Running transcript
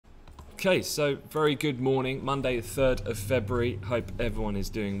Okay, so very good morning, Monday the 3rd of February. Hope everyone is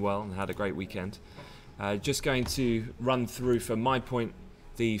doing well and had a great weekend. Just going to run through, from my point,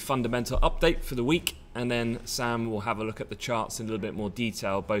 the fundamental update for the week, and then Sam will have a look at the charts in a little bit more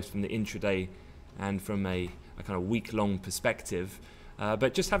detail, both from the intraday and from a kind of week-long perspective.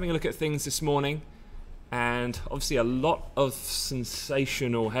 But just having a look at things this morning, and obviously a lot of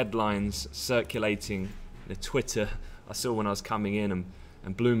sensational headlines circulating in Twitter. I saw when I was coming in,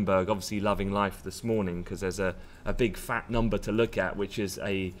 and Bloomberg obviously loving life this morning because there's a big fat number to look at, which is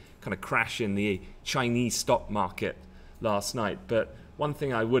a kind of crash in the Chinese stock market last night. But one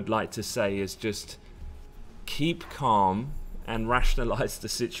thing I would like to say is just keep calm and rationalize the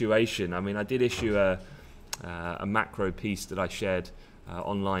situation. I mean, I did issue a macro piece that I shared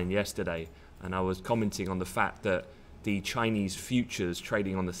online yesterday, and I was commenting on the fact that the Chinese futures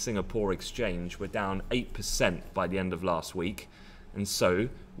trading on the Singapore exchange were down 8% by the end of last week. And so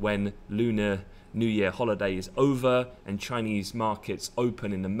when Lunar New Year holiday is over and Chinese markets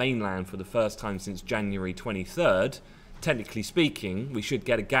open in the mainland for the first time since January 23rd, technically speaking, we should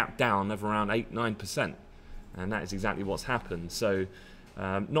get a gap down of around 8-9%. And that is exactly what's happened. So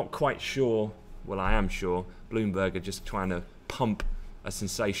not quite sure, well, I am sure, Bloomberg are just trying to pump a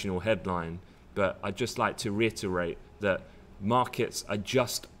sensational headline. But I'd just like to reiterate that markets are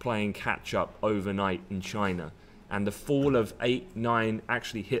just playing catch up overnight in China. And the fall of 8-9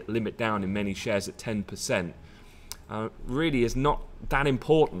 actually hit limit down in many shares at 10%. Really is not that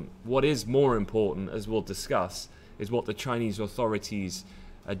important. What is more important, as we'll discuss, is what the Chinese authorities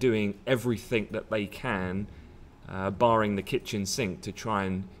are doing everything that they can, barring the kitchen sink, to try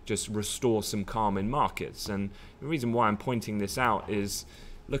and just restore some calm in markets. And the reason why I'm pointing this out is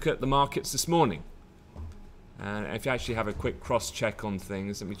look at the markets this morning. And if you actually have a quick cross-check on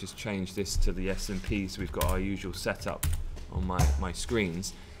things, let me just change this to the S&P so we've got our usual setup on my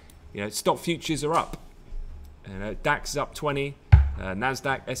screens. You know, stock futures are up. You know, DAX is up 20,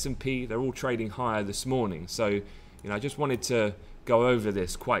 NASDAQ, S&P, they're all trading higher this morning. So, you know, I just wanted to go over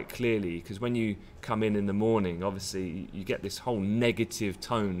this quite clearly, because when you come in the morning, obviously you get this whole negative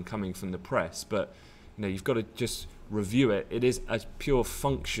tone coming from the press, but you know, you've got to just review it. It is a pure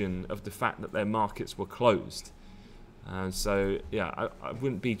function of the fact that their markets were closed. So yeah, I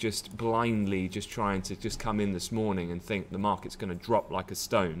wouldn't be just blindly just trying to just come in this morning and think the market's going to drop like a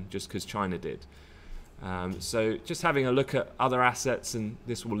stone just because China did. So just having a look at other assets, and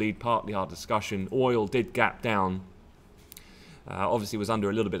this will lead partly our discussion. Oil did gap down. Obviously was under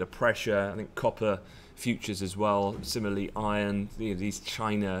a little bit of pressure. I think copper futures as well, similarly iron, you know, these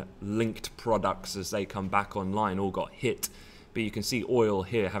China linked products as they come back online all got hit. But you can see oil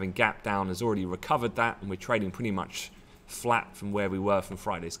here having gapped down has already recovered that, and we're trading pretty much flat from where we were from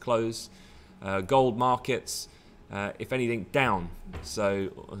Friday's close. Gold markets, if anything, down.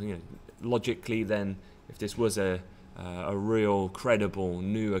 So you know, logically then, if this was a real credible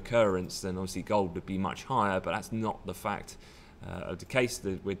new occurrence, then obviously gold would be much higher, but that's not the fact of the case.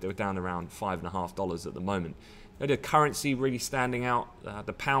 We're down around $5.50 at the moment. The currency really standing out,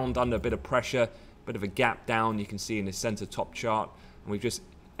 the pound under a bit of pressure, bit of a gap down, you can see in the center top chart, and we've just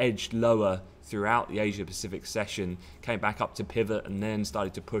edged lower throughout the Asia Pacific session, came back up to pivot and then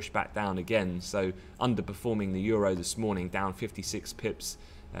started to push back down again. So underperforming the euro this morning, down 56 pips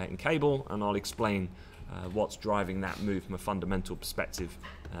in cable, and I'll explain what's driving that move from a fundamental perspective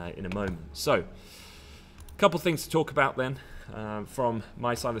in a moment. So a couple things to talk about then. From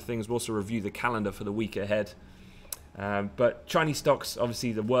my side of things, we'll also review the calendar for the week ahead. But Chinese stocks,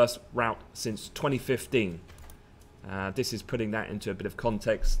 obviously the worst rout since 2015. This is putting that into a bit of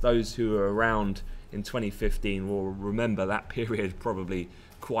context. Those who were around in 2015 will remember that period probably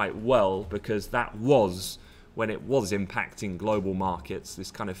quite well, because that was when it was impacting global markets,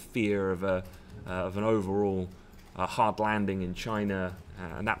 this kind of fear of an overall hard landing in China.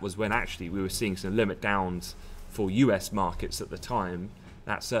 And that was when actually we were seeing some limit downs for US markets at the time.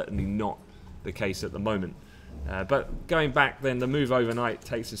 That's certainly not the case at the moment. But going back then, the move overnight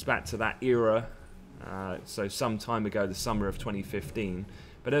takes us back to that era. So some time ago, the summer of 2015.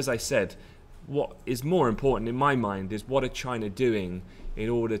 But as I said, what is more important in my mind is what are China doing in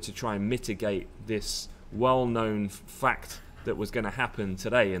order to try and mitigate this well-known fact that was going to happen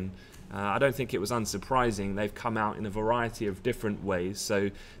today. And I don't think it was unsurprising. They've come out in a variety of different ways. So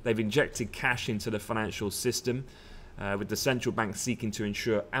they've injected cash into the financial system, with the central bank seeking to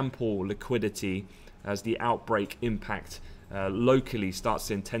ensure ample liquidity as the outbreak impact locally starts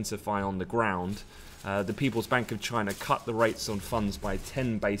to intensify on the ground. The People's Bank of China cut the rates on funds by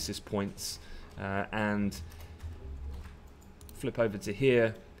 10 basis points, and flip over to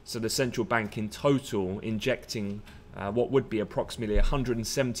here. So the central bank in total injecting what would be approximately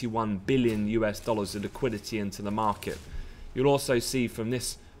 171 billion US dollars of liquidity into the market. You'll also see from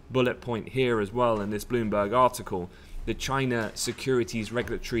this bullet point here as well in this Bloomberg article, the China Securities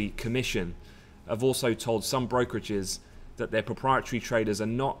Regulatory Commission have also told some brokerages that their proprietary traders are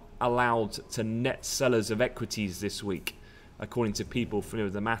not allowed to net sellers of equities this week, according to people familiar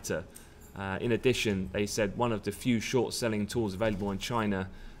with the matter. In addition, they said one of the few short selling tools available in China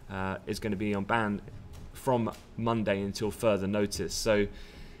is going to be on ban from Monday until further notice. So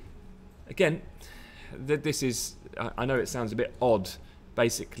again, this is, I know it sounds a bit odd,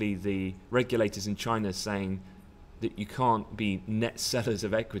 basically the regulators in China saying that you can't be net sellers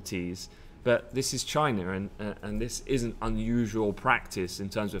of equities, but this is China, and this isn't unusual practice in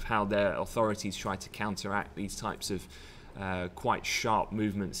terms of how their authorities try to counteract these types of quite sharp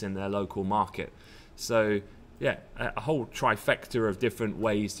movements in their local market. So yeah, a whole trifecta of different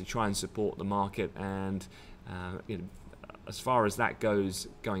ways to try and support the market, and you know, as far as that goes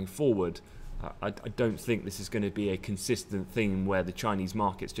going forward, I don't think this is going to be a consistent theme where the Chinese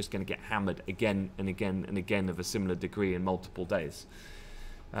market's just going to get hammered again and again and again of a similar degree in multiple days.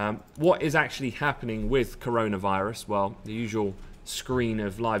 What is actually happening with coronavirus? Well, the usual screen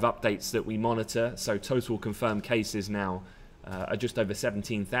of live updates that we monitor. So total confirmed cases now are just over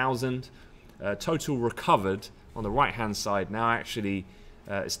 17,000. Total recovered on the right hand side now actually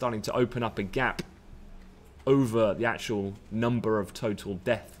is starting to open up a gap over the actual number of total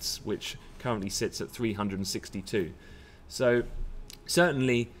deaths, which currently sits at 362. So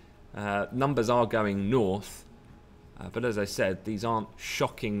certainly numbers are going north, but as I said, these aren't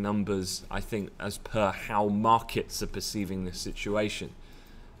shocking numbers, I think, as per how markets are perceiving this situation.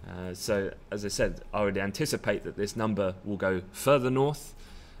 So as I said, I would anticipate that this number will go further north,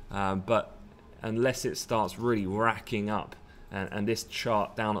 but unless it starts really racking up, and this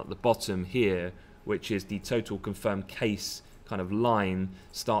chart down at the bottom here, which is the total confirmed case kind of line,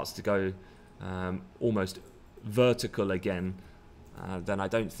 starts to go almost vertical again, then I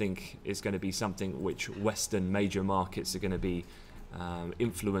don't think it's going to be something which Western major markets are going to be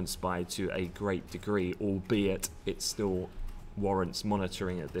influenced by to a great degree, albeit it still warrants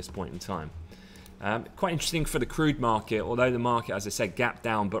monitoring at this point in time. Quite interesting for the crude market, although the market, as I said, gapped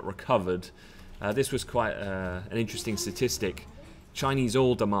down but recovered. This was quite an interesting statistic. Chinese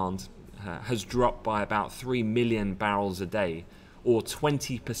oil demand has dropped by about 3 million barrels a day, or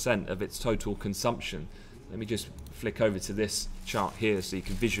 20% of its total consumption. Let me just flick over to this chart here so you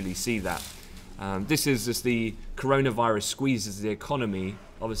can visually see that. This is as the coronavirus squeezes the economy.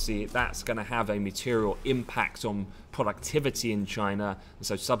 Obviously, that's going to have a material impact on productivity in China, and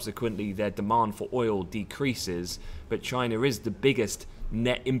so subsequently their demand for oil decreases. But China is the biggest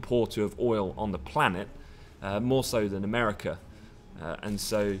net importer of oil on the planet, more so than America, and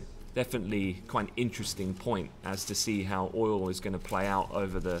so definitely quite an interesting point as to see how oil is going to play out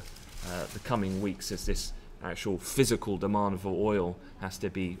over the coming weeks, as this actual physical demand for oil has to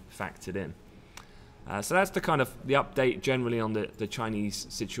be factored in. So that's the kind of the update generally on the Chinese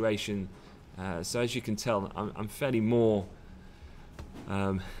situation. So as you can tell, I'm fairly more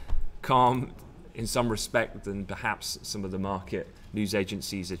calm in some respect than perhaps some of the market news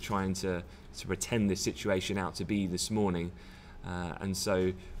agencies are trying to pretend this situation out to be this morning. And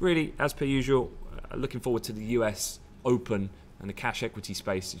so really, as per usual, looking forward to the US Open and the cash equity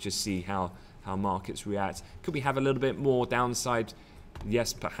space to just see how markets react. Could we have a little bit more downside?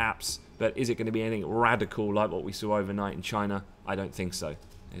 Yes, perhaps, but is it going to be anything radical like what we saw overnight in China? I don't think so.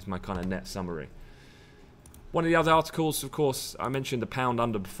 Is my kind of net summary. One of the other articles, of course, I mentioned the pound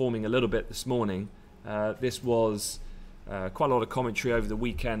underperforming a little bit this morning. This was quite a lot of commentary over the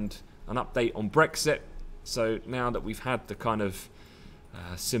weekend, an update on Brexit. So now that we've had the kind of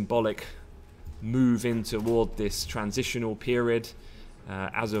symbolic move in toward this transitional period,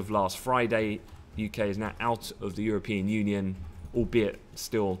 as of last Friday, the UK is now out of the European Union, albeit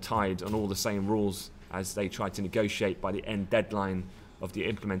still tied on all the same rules as they try to negotiate by the end deadline of the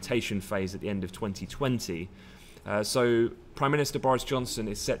implementation phase at the end of 2020. So Prime Minister Boris Johnson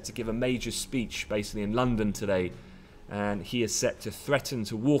is set to give a major speech basically in London today, and he is set to threaten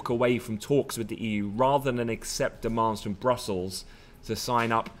to walk away from talks with the EU rather than accept demands from Brussels to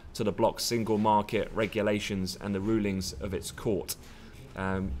sign up to the bloc's single market regulations and the rulings of its court.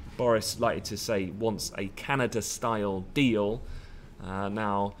 Boris, likely to say, wants a Canada-style deal.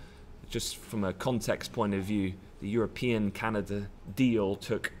 Now, just from a context point of view, the European-Canada deal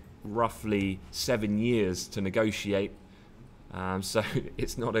took roughly 7 years to negotiate. So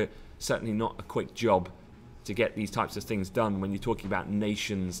it's certainly not a quick job to get these types of things done when you're talking about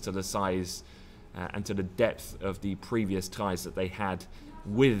nations to the size and to the depth of the previous ties that they had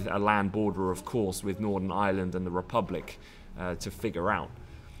with a land border, of course, with Northern Ireland and the Republic to figure out.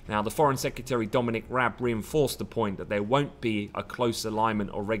 Now, the Foreign Secretary Dominic Raab reinforced the point that there won't be a close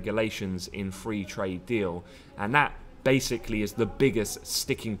alignment or regulations in free trade deal, and that basically is the biggest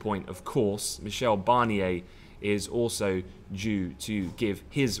sticking point, of course. Michel Barnier is also due to give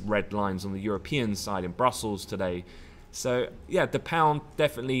his red lines on the European side in Brussels today. So, yeah, the pound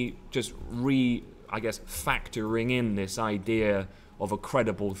definitely just factoring in this idea of a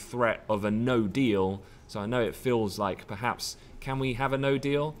credible threat of a no deal. So I know it feels like perhaps, can we have a no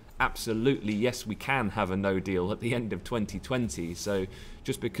deal? Absolutely, yes, we can have a no deal at the end of 2020. So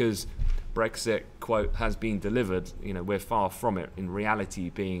just because Brexit, quote, has been delivered, we're far from it in reality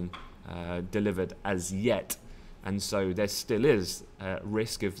being delivered as yet. And so there still is a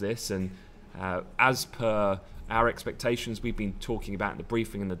risk of this. And as per our expectations we've been talking about in the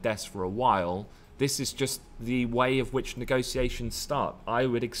briefing and the desk for a while, this is just the way of which negotiations start. I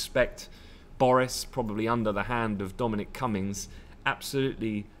would expect Boris, probably under the hand of Dominic Cummings,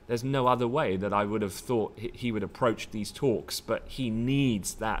 absolutely, there's no other way that I would have thought he would approach these talks, but he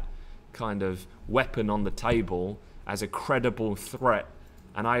needs that kind of weapon on the table as a credible threat,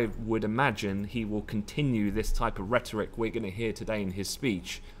 and I would imagine he will continue this type of rhetoric we're going to hear today in his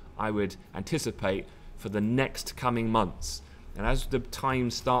speech. I would anticipate for the next coming months. And as the time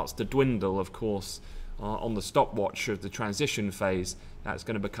starts to dwindle, of course, on the stopwatch of the transition phase, that's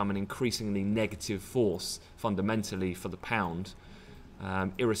going to become an increasingly negative force fundamentally for the pound,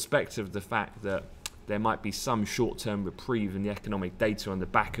 irrespective of the fact that there might be some short-term reprieve in the economic data on the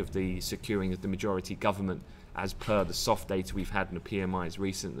back of the securing of the majority government, as per the soft data we've had in the PMIs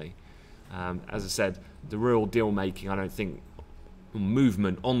recently. As I said, the real deal-making, I don't think,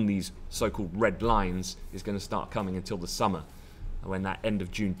 movement on these so-called red lines is going to start coming until the summer, when that end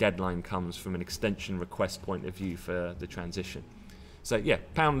of June deadline comes from an extension request point of view for the transition. So yeah,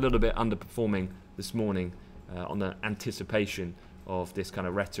 pound a little bit underperforming this morning on the anticipation of this kind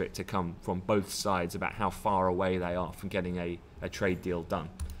of rhetoric to come from both sides about how far away they are from getting a trade deal done.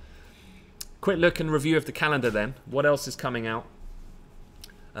 Quick look and review of the calendar then. What else is coming out?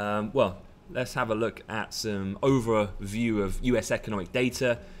 Well, let's have a look at some overview of US economic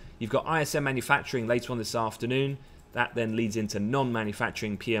data. You've got ISM manufacturing later on this afternoon. That then leads into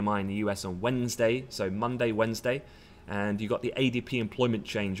non-manufacturing PMI in the US on Wednesday, so Monday, Wednesday. And you've got the ADP employment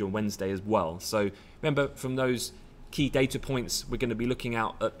change on Wednesday as well. So remember, from those key data points, we're going to be looking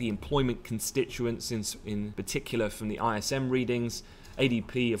out at the employment constituents, in particular from the ISM readings.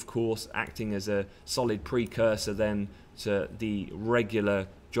 ADP, of course, acting as a solid precursor then to the regular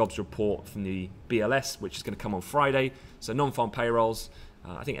jobs report from the BLS, which is going to come on Friday. So non-farm payrolls,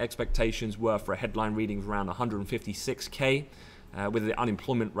 I think expectations were for a headline reading of around 156k, with the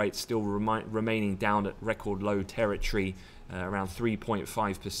unemployment rate still remaining down at record low territory, around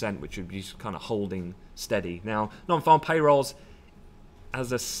 3.5%, which would be kind of holding steady. Now, non-farm payrolls,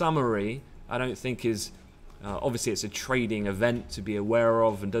 as a summary, I don't think is, obviously it's a trading event to be aware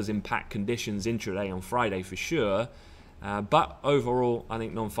of and does impact conditions intraday on Friday for sure. But overall, I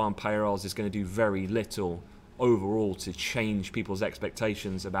think non-farm payrolls is going to do very little overall to change people's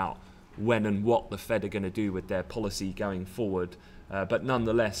expectations about when and what the Fed are going to do with their policy going forward. But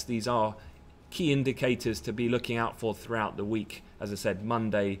nonetheless, these are key indicators to be looking out for throughout the week. As I said,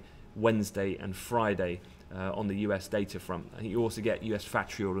 Monday, Wednesday and Friday on the US data front. And you also get US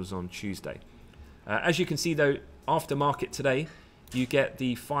factory orders on Tuesday. As you can see though, after market today, you get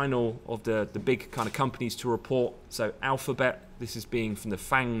the final of the big kind of companies to report. So Alphabet, this is being from the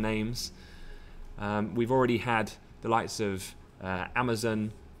FANG names. We've already had the likes of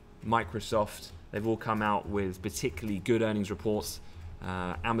Amazon, Microsoft. They've all come out with particularly good earnings reports.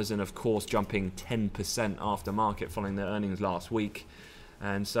 Amazon, of course, jumping 10% after market following their earnings last week.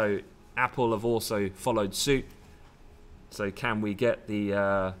 And so Apple have also followed suit. So can we get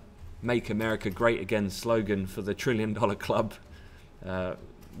the Make America Great Again slogan for the $1 trillion club?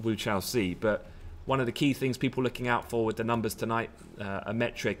 We shall see. But one of the key things people looking out for with the numbers tonight, a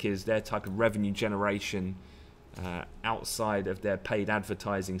metric, is their type of revenue generation outside of their paid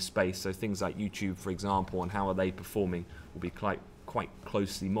advertising space. So things like YouTube, for example, and how are they performing will be quite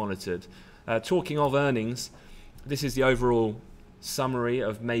closely monitored. Talking of earnings, this is the overall summary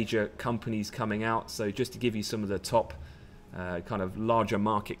of major companies coming out. So just to give you some of the top kind of larger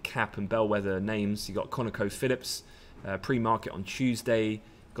market cap and bellwether names, you got ConocoPhillips pre-market on Tuesday.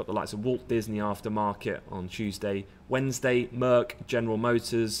 Got the likes of Walt Disney aftermarket on Tuesday. Wednesday, Merck, General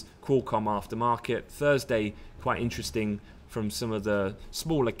Motors, Qualcomm aftermarket. Thursday, quite interesting from some of the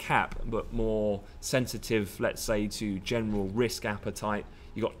smaller cap but more sensitive, let's say, to general risk appetite.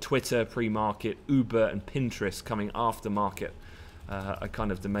 You got Twitter pre-market, Uber and Pinterest coming aftermarket are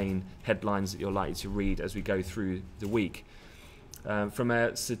kind of the main headlines that you're likely to read as we go through the week. From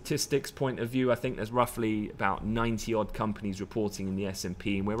a statistics point of view, I think there's roughly about 90 odd companies reporting in the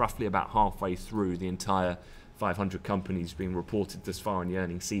S&P, and we're roughly about halfway through the entire 500 companies being reported this far in the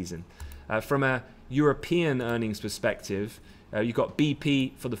earnings season. From a European earnings perspective, you've got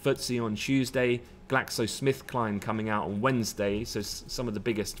BP for the FTSE on Tuesday, GlaxoSmithKline coming out on Wednesday, so some of the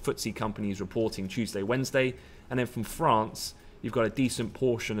biggest FTSE companies reporting Tuesday, Wednesday. And then from France, you've got a decent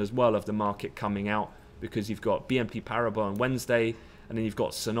portion as well of the market coming out, because you've got BNP Paribas on Wednesday, and then you've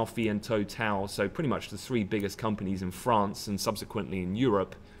got Sanofi and Total, so pretty much the three biggest companies in France and subsequently in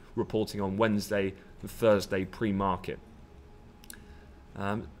Europe reporting on Wednesday and Thursday pre-market.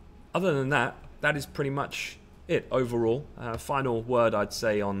 Other than that, that is pretty much it overall. Final word I'd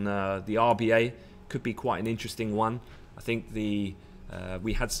say on the RBA, could be quite an interesting one. I think we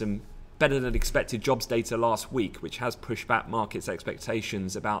had some better than expected jobs data last week, which has pushed back markets'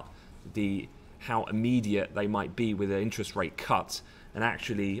 expectations about how immediate they might be with an interest rate cut. And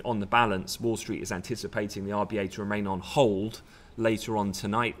actually, on the balance, Wall Street is anticipating the RBA to remain on hold later on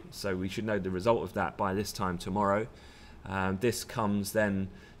tonight, so we should know the result of that by this time tomorrow. This comes then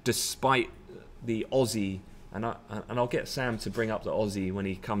despite the Aussie, and I'll get Sam to bring up the Aussie when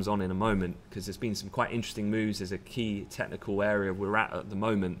he comes on in a moment, because there's been some quite interesting moves. There's a key technical area we're at the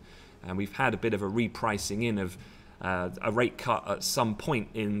moment, and we've had a bit of a repricing in of a rate cut at some point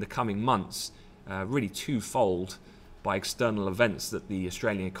in the coming months, really twofold by external events that the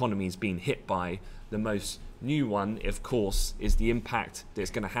Australian economy has been hit by. The most new one, of course, is the impact that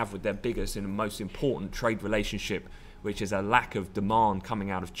it's going to have with their biggest and most important trade relationship, which is a lack of demand coming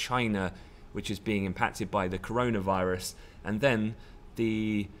out of China, which is being impacted by the coronavirus, and then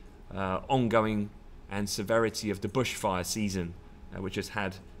the ongoing and severity of the bushfire season, which has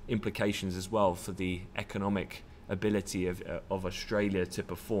had implications as well for the economic ability of Australia to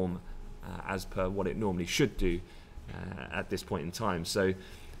perform as per what it normally should do at this point in time. So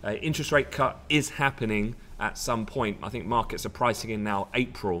interest rate cut is happening at some point. I think markets are pricing in now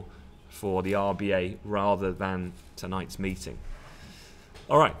April for the RBA rather than tonight's meeting.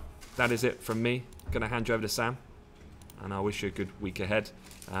 All right, that is it from me. Going to hand you over to Sam, and I wish you a good week ahead.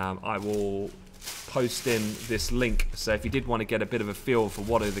 I will post in this link, so if you did want to get a bit of a feel for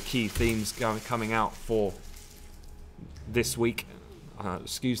what are the key themes coming out for this week,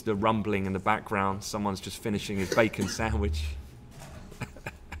 excuse the rumbling in the background, someone's just finishing his bacon sandwich.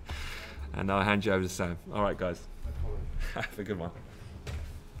 And I'll hand you over to Sam. All right, guys. Have a good one.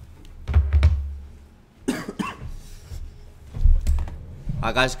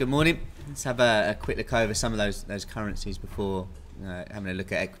 Hi guys, good morning. Let's have a quick look over some of those currencies before having a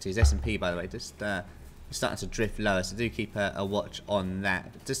look at equities. S&P, by the way, just starting to drift lower, so do keep a watch on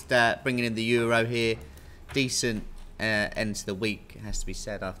that. But just bringing in the euro here, decent end to the week, it has to be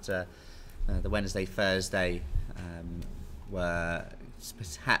said, after the Wednesday, Thursday were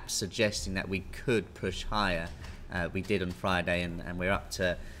perhaps suggesting that we could push higher. We did on Friday, and we're up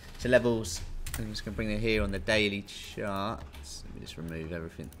to levels. I'm just going to bring it here on the daily charts. Let me just remove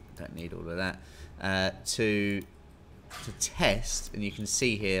everything. Don't need all of that. To test, and you can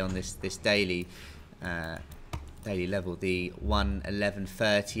see here on this daily level, the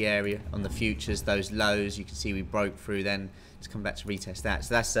 111.30 area on the futures, those lows, you can see we broke through then to come back to retest that.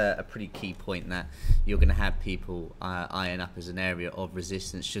 So that's a pretty key point that you're going to have people eyeing up as an area of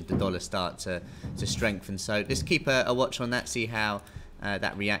resistance should the dollar start to strengthen. So just keep a watch on that, see how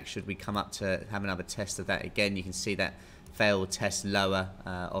that reacts should we come up to have another test of that again. You can see that failed test lower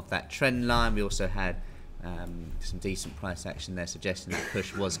of that trend line. We also had some decent price action there suggesting that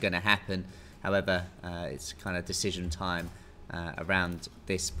push was going to happen. However, it's kind of decision time around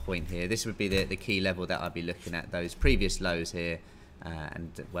this point here. This would be the key level that I'd be looking at, those previous lows here,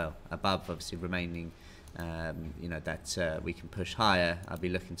 and well above obviously remaining, you know, that we can push higher. I'll be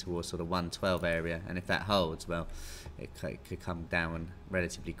looking towards sort of 112 area, and if that holds, well, it could come down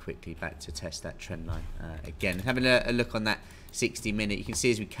relatively quickly back to test that trend line again. Having a look on that 60-minute, you can see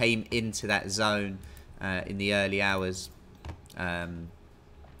as we came into that zone in the early hours,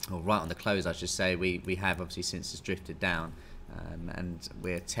 or right on the close I should say, we have obviously since it's drifted down, and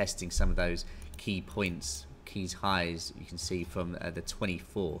we're testing some of those key points, keys highs you can see from the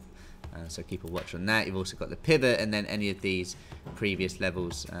 24th. So keep a watch on that. You've also got the pivot, and then any of these previous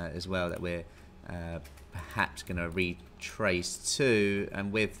levels as well that we're perhaps going to retrace to.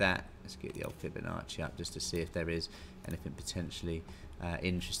 And with that, let's get the old Fibonacci up just to see if there is anything potentially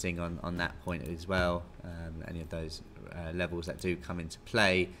interesting on that point as well. Any of those levels that do come into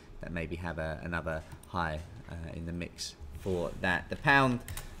play that maybe have another high in the mix for that. The pound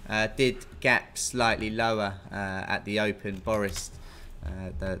Did gap slightly lower at the open. Boris,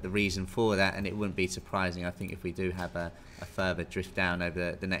 the reason for that, and it wouldn't be surprising, I think, if we do have a further drift down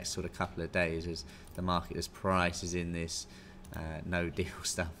over the next sort of couple of days, as the market as prices in this no deal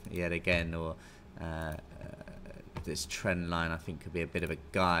stuff yet again, or this trend line I think could be a bit of a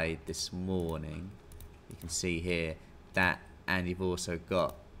guide this morning. You can see here that, and you've also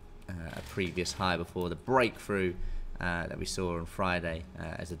got a previous high before the breakthrough that we saw on Friday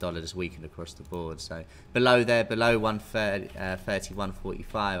as the dollar just weakened across the board. So below there, below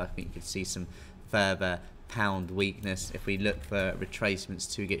 131.45, I think you could see some further pound weakness. If we look for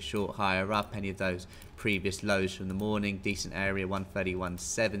retracements to get short higher up, any of those previous lows from the morning, decent area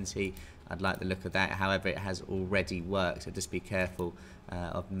 131.70. I'd like the look of that. However, it has already worked, so just be careful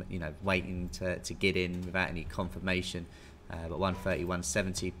of waiting to get in without any confirmation. But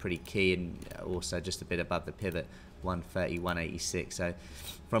 131.70 pretty key, and also just a bit above the pivot 131.86. So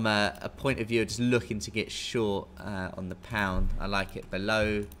from a point of view of just looking to get short on the pound, I like it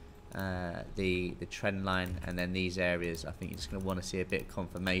below the trend line, and then these areas I think you're just going to want to see a bit of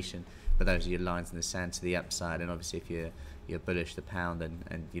confirmation. But those are your lines in the sand to the upside, and obviously if you're bullish the pound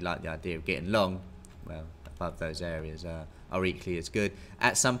and you like the idea of getting long, well, above those areas are equally as good.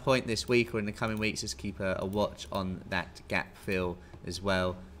 At some point this week or in the coming weeks, just keep a watch on that gap fill as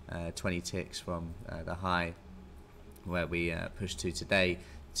well. 20 ticks from the high where we pushed to today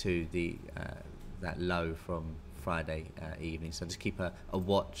to the that low from Friday evening. So just keep a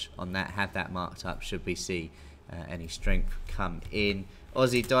watch on that. Have that marked up should we see any strength come in.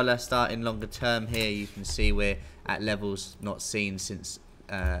 Aussie dollar starting longer term here. You can see we're at levels not seen since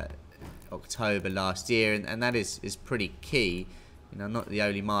October last year, and that is pretty key. Not the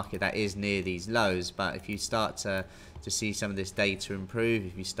only market that is near these lows, but if you start to see some of this data improve,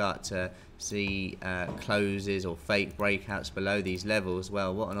 if you start to see closes or fake breakouts below these levels,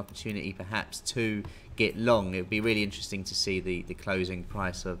 well, what an opportunity perhaps to get long. It would be really interesting to see the closing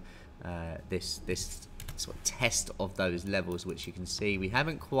price of this sort of test of those levels, which you can see we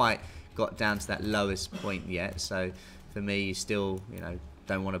haven't quite got down to that lowest point yet. So for me, you still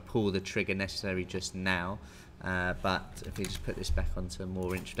don't want to pull the trigger necessarily just now. But if we just put this back onto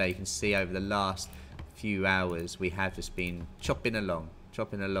more intraday, you can see over the last few hours we have just been chopping along.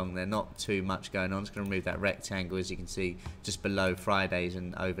 There's not too much going on. I'm just going to remove that rectangle, as you can see, just below Friday's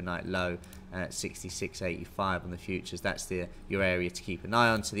and overnight low at 66.85 on the futures. That's your area to keep an eye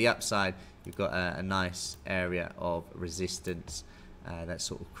on. To the upside, you've got a nice area of resistance that's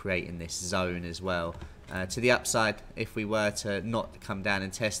sort of creating this zone as well. To the upside, if we were to not come down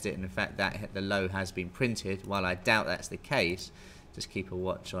and test it, and in fact that the low has been printed, while I doubt that's the case, just keep a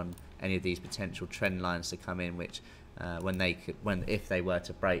watch on any of these potential trend lines to come in, which if they were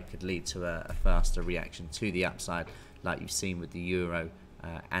to break, could lead to a faster reaction to the upside, like you've seen with the euro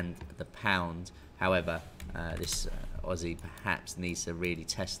and the pound. However, this Aussie perhaps needs to really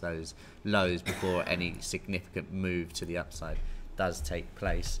test those lows before any significant move to the upside does take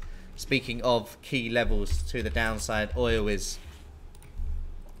place. Speaking of key levels to the downside, oil is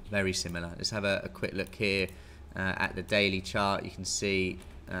very similar. Let's have a quick look here at the daily chart. You can see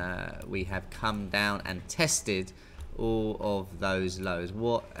we have come down and tested all of those lows.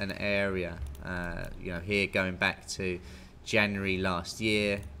 What an area. Here going back to January last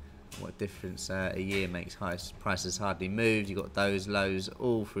year, what difference a year makes. Highest prices hardly moved. You got those lows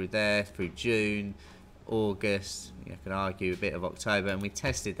all through there, through June, August, you could argue a bit of October, and we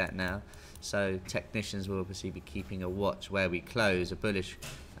tested that now. So technicians will obviously be keeping a watch where we close. A bullish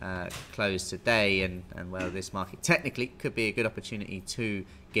close today, and well, this market technically could be a good opportunity to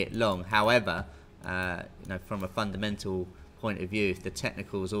get long. However, from a fundamental point of view, if the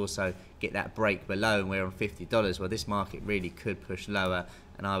technicals also get that break below and we're on $50, well, this market really could push lower,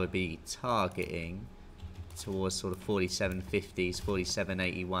 and I would be targeting towards sort of 47.50s,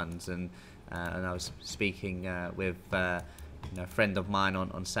 47.81s, and I was speaking with a friend of mine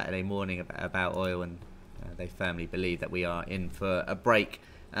on Saturday morning about oil, and they firmly believe that we are in for a break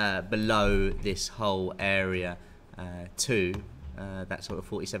below this whole area to that sort of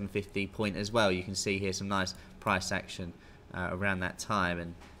 47.50 point as well. You can see here some nice price action around that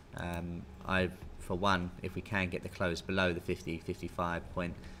time, and for one, if we can get the close below the 50-55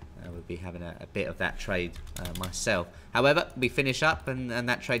 point, we'll be having a bit of that trade myself. However, we finish up and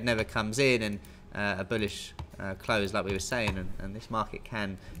that trade never comes in, and a bullish close, like we were saying, and this market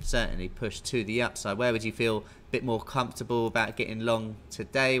can certainly push to the upside. Where would you feel a bit more comfortable about getting long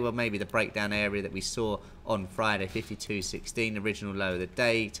today? Well, maybe the breakdown area that we saw on Friday, 52.16, original low of the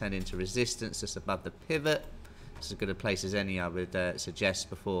day, turned into resistance just above the pivot. It's as good a place as any, I would suggest,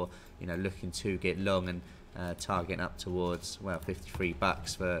 before looking to get long. And targeting up towards, well, 53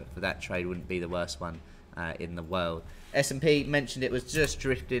 bucks for that trade wouldn't be the worst one in the world. S&P mentioned it was just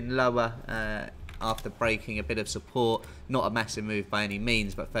drifting lower after breaking a bit of support. Not a massive move by any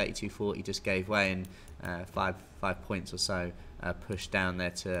means, but 32.40 just gave way, and 5 points or so pushed down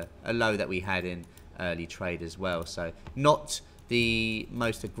there to a low that we had in early trade as well. So not the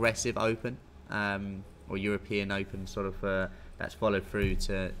most aggressive open, or European open sort of that's followed through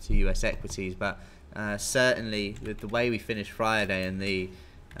to US equities, but certainly with the way we finished Friday and the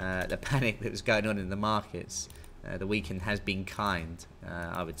panic that was going on in the markets, the weekend has been kind,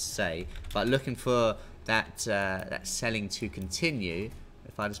 I would say. But looking for that selling to continue,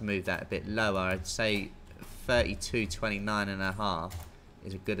 if I just move that a bit lower, I'd say 32.29.5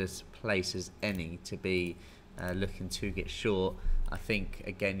 is as good a place as any to be looking to get short. I think,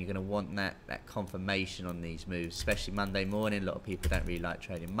 again, you're going to want that confirmation on these moves, especially Monday morning. A lot of people don't really like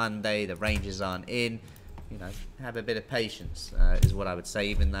trading Monday. The ranges aren't in. You know, have a bit of patience is what I would say,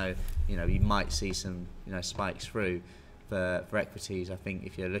 even though, you know, you might see some, you know, spikes through for equities. I think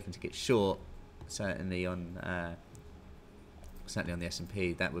if you're looking to get short, certainly on the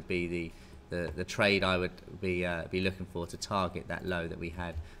S&P, that would be the trade I would be looking for to target that low that we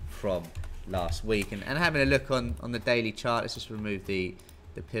had from last week. And having a look on the daily chart, let's just remove the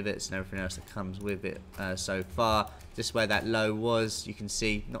pivots and everything else that comes with it so far. Just where that low was, you can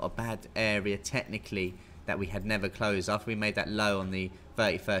see not a bad area technically that we had never closed. After we made that low on the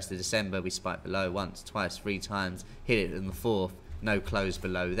 31st of December, we spiked below once, twice, 3 times, hit it in the 4th, no close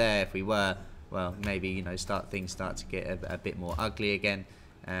below there. If we were, well, maybe, you know, things start to get a bit more ugly again.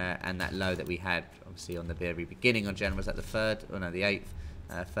 And that low that we had, obviously, on the very beginning on January, was that the 3rd? Oh no, the 8th.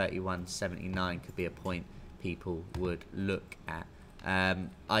 31.79 could be a point people would look at.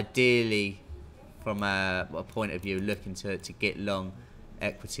 Ideally, from a point of view, looking to get long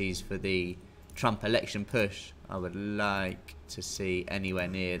equities for the Trump election push, I would like to see anywhere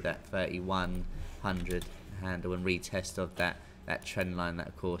near that 3100 handle and retest of that trend line that,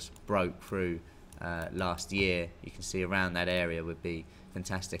 of course, broke through last year. You can see around that area would be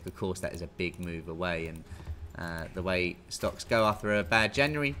fantastic. Of course, that is a big move away, and the way stocks go after a bad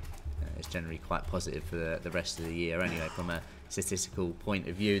January, it's generally quite positive for the rest of the year anyway, from a statistical point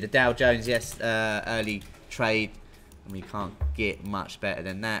of view. The Dow Jones, yes, early trade, and we can't get much better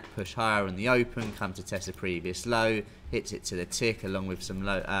than that. Push higher on the open, come to test the previous low, hits it to the tick along with some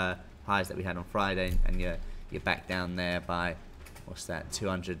low highs that we had on Friday, and you're back down there by, what's that,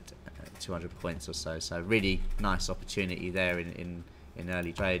 200 points or so. So really nice opportunity there in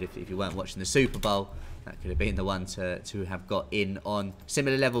early trade. If you weren't watching the Super Bowl, that could have been the one to have got in on.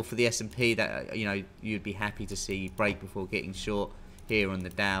 Similar level for the S&P that, you know, you'd be happy to see break before getting short. Here on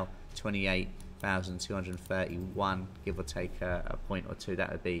the Dow, 28,231, give or take a point or two.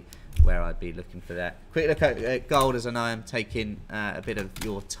 That would be where I'd be looking for that. Quick look at gold, as I know I'm taking a bit of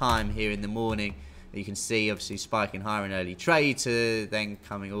your time here in the morning. You can see, obviously, spiking higher in early trade to then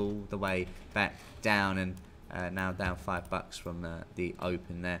coming all the way back down, and now down $5 from the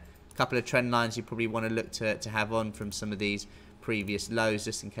open there. A couple of trend lines you probably want to look to have on from some of these previous lows,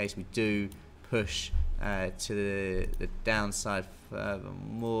 just in case we do push to the downside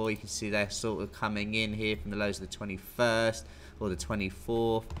more. You can see they're sort of coming in here from the lows of the 21st or the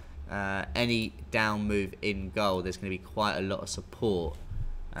 24th. Any down move in gold, there's going to be quite a lot of support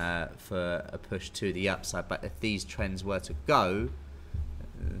for a push to the upside. But if these trends were to go,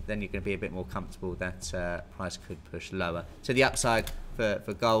 then you're going to be a bit more comfortable that price could push lower. To the upside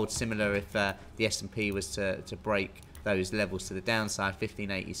for gold, similar if the S&P was to break those levels to the downside,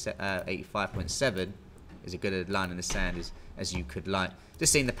 1585.7 is a good line in the sand as you could like.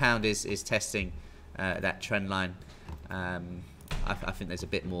 Just seeing the pound is testing that trend line. I think there's a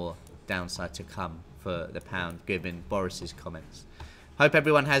bit more downside to come for the pound given Boris's comments. Hope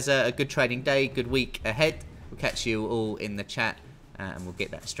everyone has a good trading day, good week ahead. We'll catch you all in the chat, and we'll get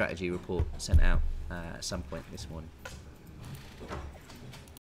that strategy report sent out at some point this morning.